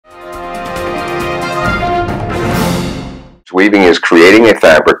Weaving is creating a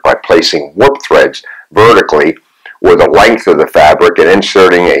fabric by placing warp threads vertically or the length of the fabric and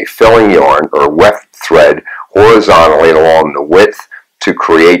inserting a filling yarn or weft thread horizontally along the width to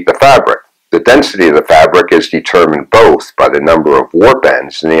create the fabric. The density of the fabric is determined both by the number of warp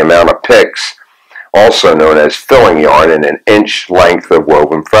ends and the amount of picks, also known as filling yarn, in an inch length of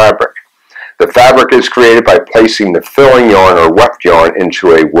woven fabric. The fabric is created by placing the filling yarn or weft yarn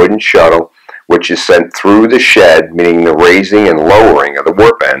into a wooden shuttle, which is sent through the shed, meaning the raising and lowering of the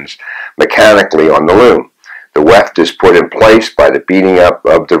warp ends mechanically on the loom. The weft is put in place by the beating up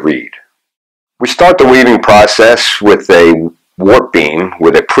of the reed. We start the weaving process with a warp beam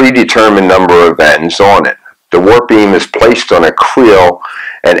with a predetermined number of ends on it. The warp beam is placed on a creel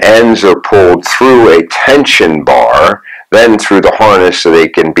and ends are pulled through a tension bar, then through the harness so they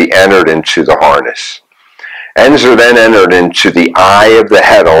can be entered into the harness. Ends are then entered into the eye of the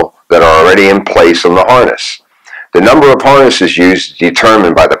heddle that are already in place on the harness. The number of harnesses used is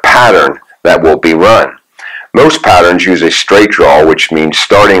determined by the pattern that will be run. Most patterns use a straight draw, which means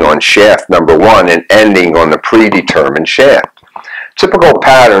starting on shaft number 1 and ending on the predetermined shaft. Typical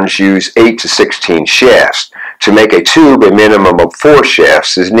patterns use 8 to 16 shafts. To make a tube, a minimum of 4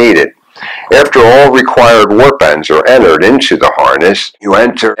 shafts is needed. After all required warp ends are entered into the harness, you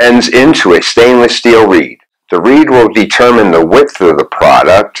enter ends into a stainless steel reed. The reed will determine the width of the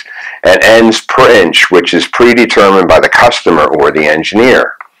product and ends per inch, which is predetermined by the customer or the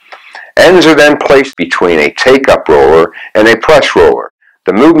engineer. Ends are then placed between a take-up roller and a press roller.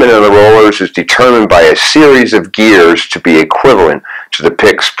 The movement of the rollers is determined by a series of gears to be equivalent to the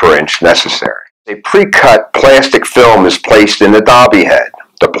picks per inch necessary. A pre-cut plastic film is placed in the dobby head.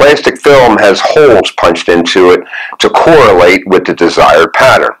 The plastic film has holes punched into it to correlate with the desired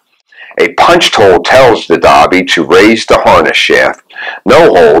pattern. A punched hole tells the dobby to raise the harness shaft.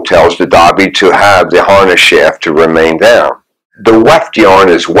 No hole tells the dobby to have the harness shaft to remain down. The weft yarn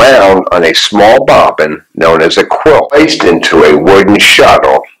is wound on a small bobbin known as a quilt, placed into a wooden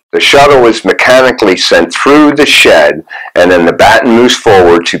shuttle. The shuttle is mechanically sent through the shed, and then the batten moves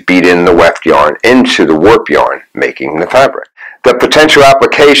forward to beat in the weft yarn into the warp yarn, making the fabric. The potential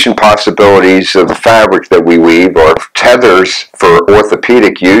application possibilities of the fabric that we weave are tethers for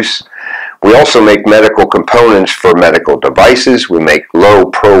orthopedic use. We also make medical components for medical devices. We make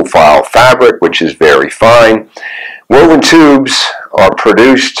low-profile fabric, which is very fine. Woven tubes are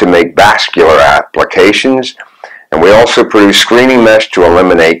produced to make vascular applications, and we also produce screening mesh to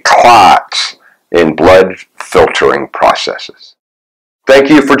eliminate clots in blood filtering processes. Thank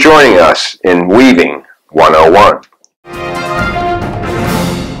you for joining us in Weaving 101.